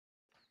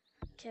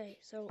Okay,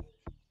 so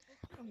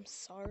I'm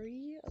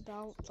sorry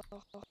about the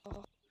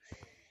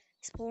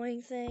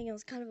exploring thing. It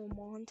was kind of a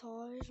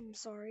montage. I'm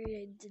sorry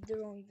I did the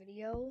wrong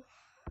video.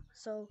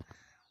 So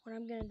what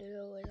I'm gonna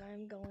do is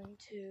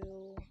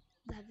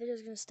that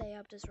video's gonna stay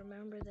up. Just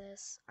remember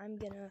this. I'm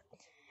gonna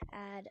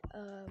add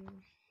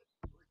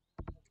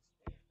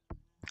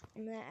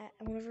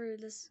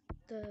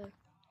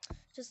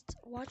just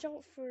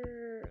look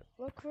for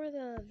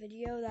the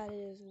video that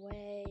is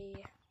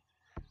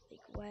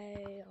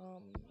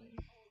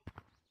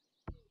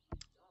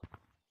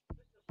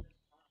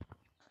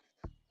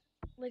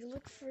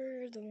look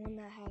for the one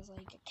that has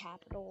like a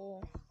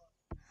capital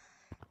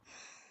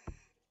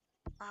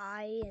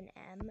I and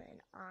M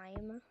and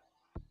I'm.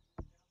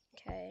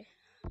 Okay.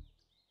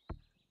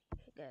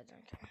 Good,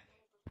 okay.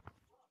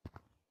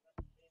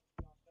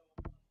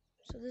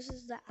 So this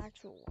is the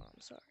actual one,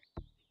 I'm sorry.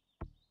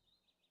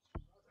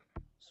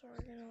 So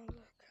we're gonna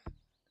look.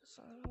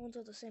 So all ones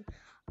are the same.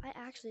 I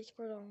actually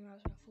explored all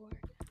maps before. I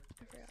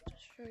forgot to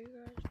show you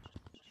guys.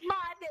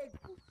 My big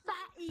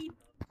fatty.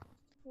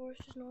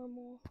 Forest is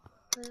normal.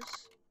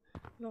 This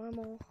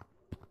normal.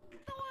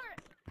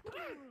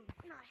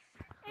 Nice.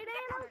 It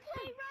ain't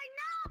okay right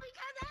now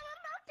because I'm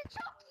about to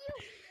choke you.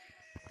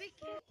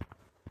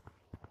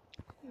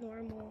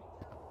 Normal.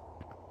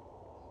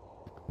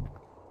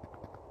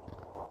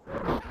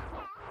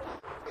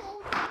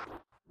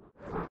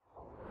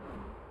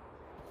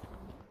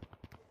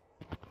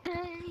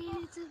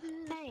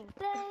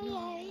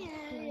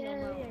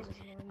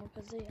 Normal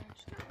because they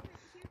actually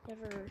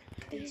never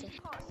did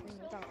something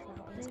without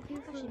mountains.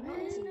 Actually,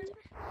 mountains is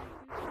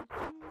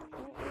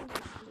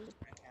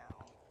different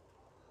now.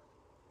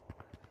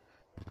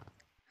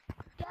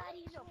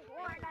 Daddy's a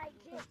Fortnite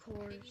kid. Of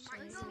course, I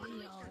know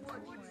I'm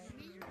playing this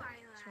one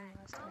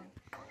last time.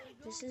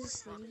 This is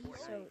city,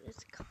 so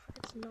it's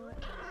not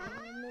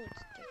normal.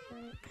 It's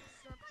different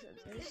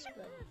because of this,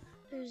 but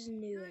there's a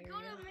new area.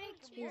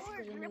 It's basically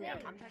a new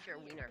area. I'm touching your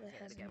wiener It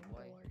has a again,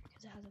 boy. board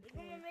because it has a board.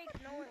 You're gonna make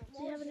no one Do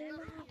you have a new map?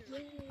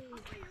 Yay!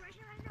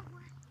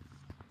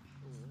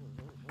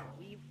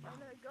 I'm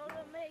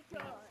gonna make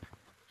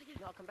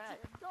No, come back.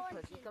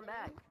 Pussy, come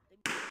back.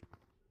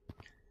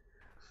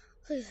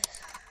 Look at this.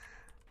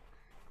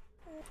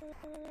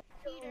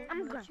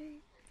 I'm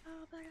going.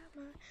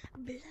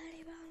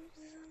 Bloody bombs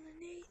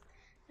underneath.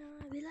 Now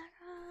I be like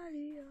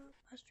Holly up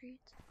my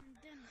streets.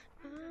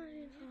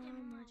 Running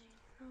from my jeans.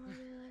 Now I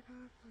be like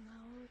her from my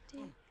OT.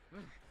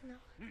 Now I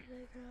be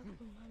like her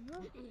from my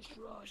mom. It's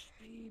Rush,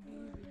 baby.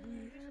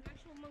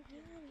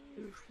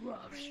 It's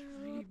Rush,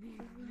 baby.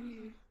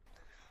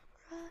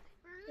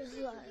 This is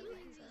why I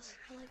like this.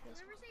 I like this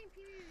one.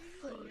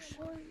 But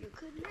before you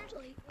couldn't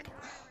like.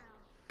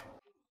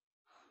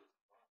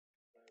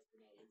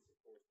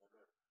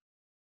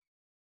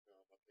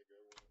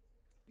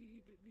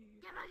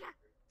 Yeah, yeah.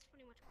 It's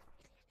pretty much.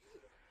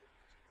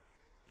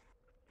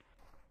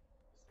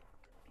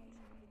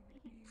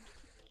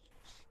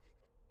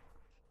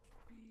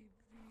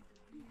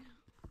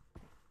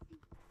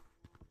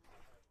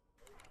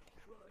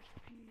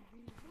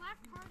 Black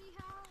party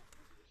how?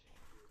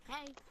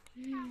 Hey.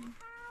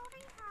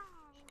 Howdy how.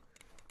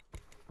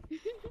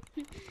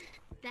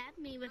 That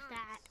me with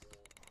that.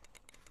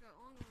 No,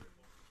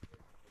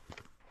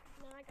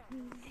 I got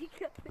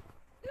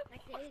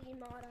like the hitting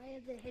mod. I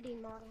have the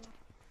hitting mod on.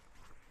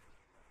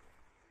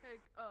 Hey,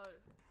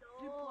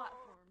 do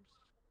platforms.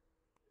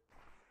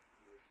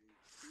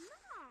 No.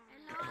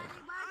 Hello,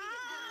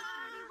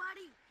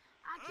 anybody.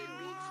 I can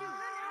beat you.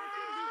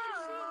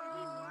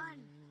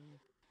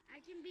 I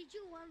can beat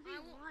you 1v1. I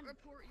won't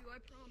report you, I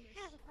promise.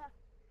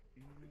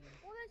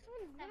 Well, that's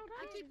one little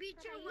I can beat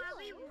you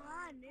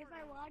 1v1 if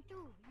I want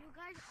to. You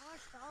guys are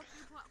stuck.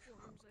 Do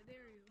platforms, I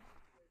dare you.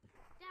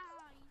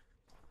 Die.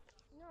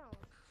 No, I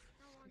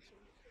don't want to.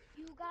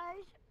 You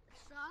guys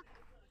suck.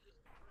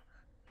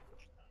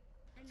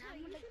 And So I'm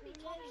you gonna should be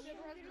go talking get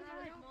about you.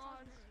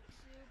 mods.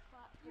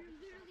 You're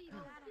literally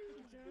bad at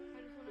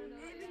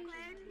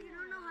you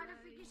don't know how to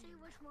freaking say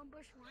which one.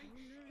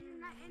 And you're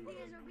not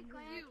Indian, so be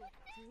quiet.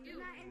 You're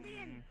not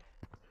Indian.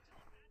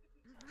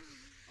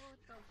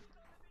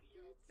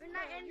 You're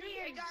not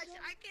Indian. Hey guys,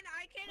 I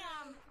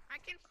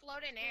can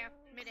float in air,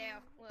 mid-air.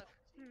 Look.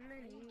 You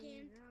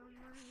can't.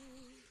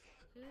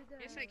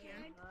 Yes, I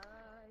can.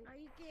 No,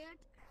 you can't.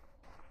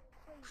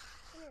 Wait,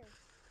 come here.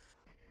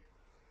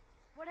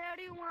 What hell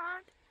do you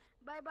want?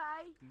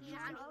 Bye-bye.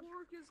 John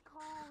Pork is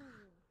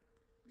calling.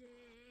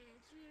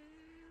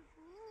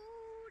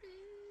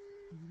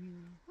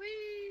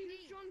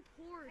 Wait, John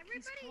Pork.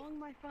 He's calling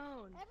my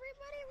phone.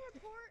 Everybody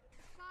report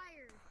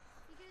fire.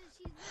 Because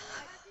he's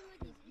literally acting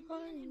like he's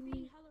Indian and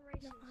being hella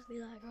racist. I'll be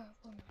like her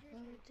from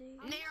my OT.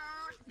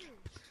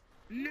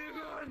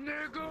 Nigga.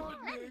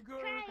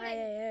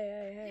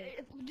 Hey.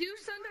 Do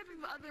some type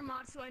of other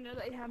mods so I know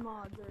that you have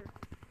mods, or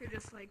you're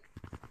just like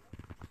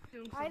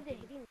doing something.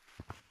 So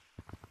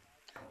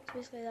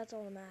basically, that's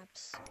all the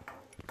maps.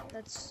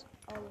 That's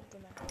all of the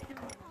maps.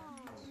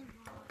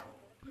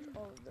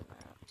 All of the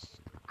maps.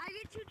 I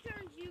get 2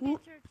 turns, you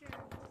get your turn.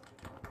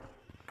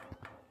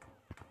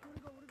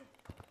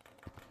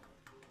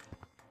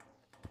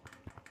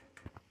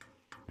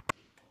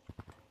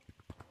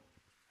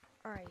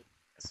 Alright,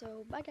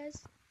 so bye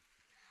guys.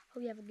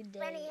 Hope you have a good day.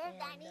 Ready here, And,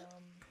 Daddy?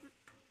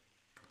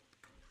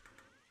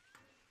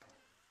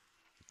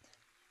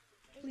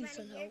 leave Ready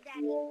some here, note.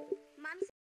 Daddy? Mom